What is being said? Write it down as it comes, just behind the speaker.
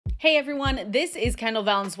Hey everyone, this is Kendall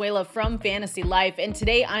Valenzuela from Fantasy Life, and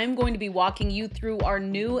today I'm going to be walking you through our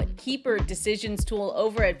new keeper decisions tool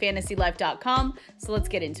over at FantasyLife.com, so let's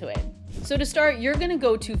get into it. So to start, you're going to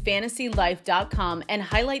go to FantasyLife.com and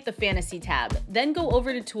highlight the Fantasy tab, then go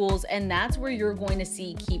over to Tools, and that's where you're going to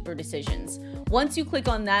see Keeper Decisions. Once you click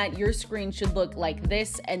on that, your screen should look like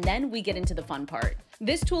this, and then we get into the fun part.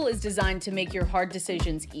 This tool is designed to make your hard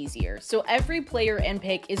decisions easier, so every player and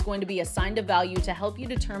pick is going to be assigned a value to help you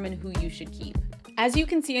determine who you should keep. As you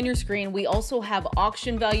can see on your screen, we also have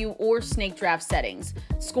auction value or snake draft settings.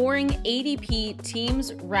 Scoring, ADP,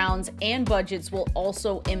 teams, rounds, and budgets will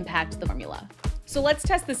also impact the formula. So let's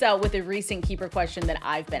test this out with a recent keeper question that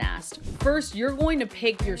I've been asked. First, you're going to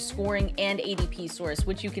pick your scoring and ADP source,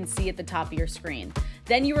 which you can see at the top of your screen.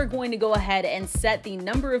 Then you are going to go ahead and set the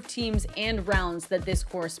number of teams and rounds that this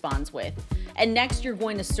corresponds with. And next, you're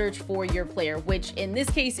going to search for your player, which in this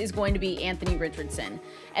case is going to be Anthony Richardson.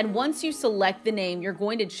 And once you select the name, you're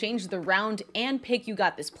going to change the round and pick you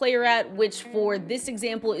got this player at, which for this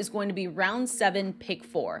example is going to be round 7, pick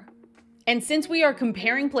 4. And since we are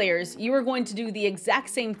comparing players, you are going to do the exact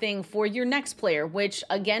same thing for your next player, which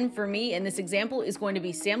again for me in this example is going to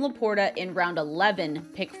be Sam Laporta in round 11,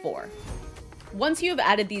 pick 4. Once you have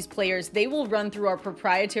added these players, they will run through our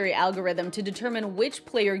proprietary algorithm to determine which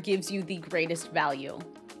player gives you the greatest value.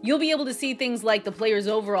 You'll be able to see things like the player's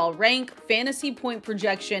overall rank, fantasy point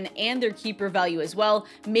projection, and their keeper value as well,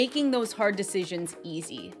 making those hard decisions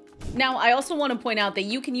easy. Now, I also want to point out that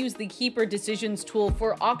you can use the Keeper Decisions tool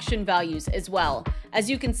for auction values as well. As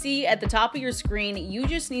you can see at the top of your screen, you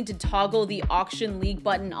just need to toggle the Auction League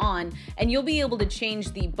button on, and you'll be able to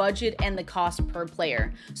change the budget and the cost per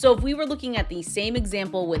player. So if we were looking at the same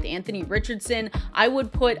example with Anthony Richardson, I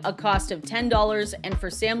would put a cost of $10, and for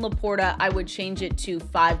Sam Laporta, I would change it to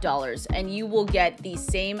 $5, and you will get the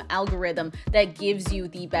same algorithm that gives you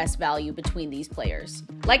the best value between these players.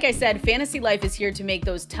 Like I said, Fantasy Life is here to make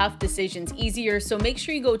those tough decisions easier, so make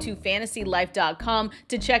sure you go to FantasyLife.com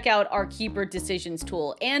to check out our Keeper Decisions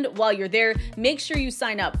tool. And while you're there, make sure you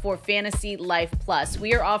sign up for Fantasy Life Plus.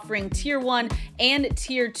 We are offering Tier 1 and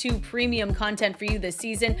Tier 2 premium content for you this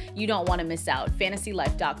season. You don't want to miss out.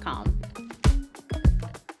 FantasyLife.com.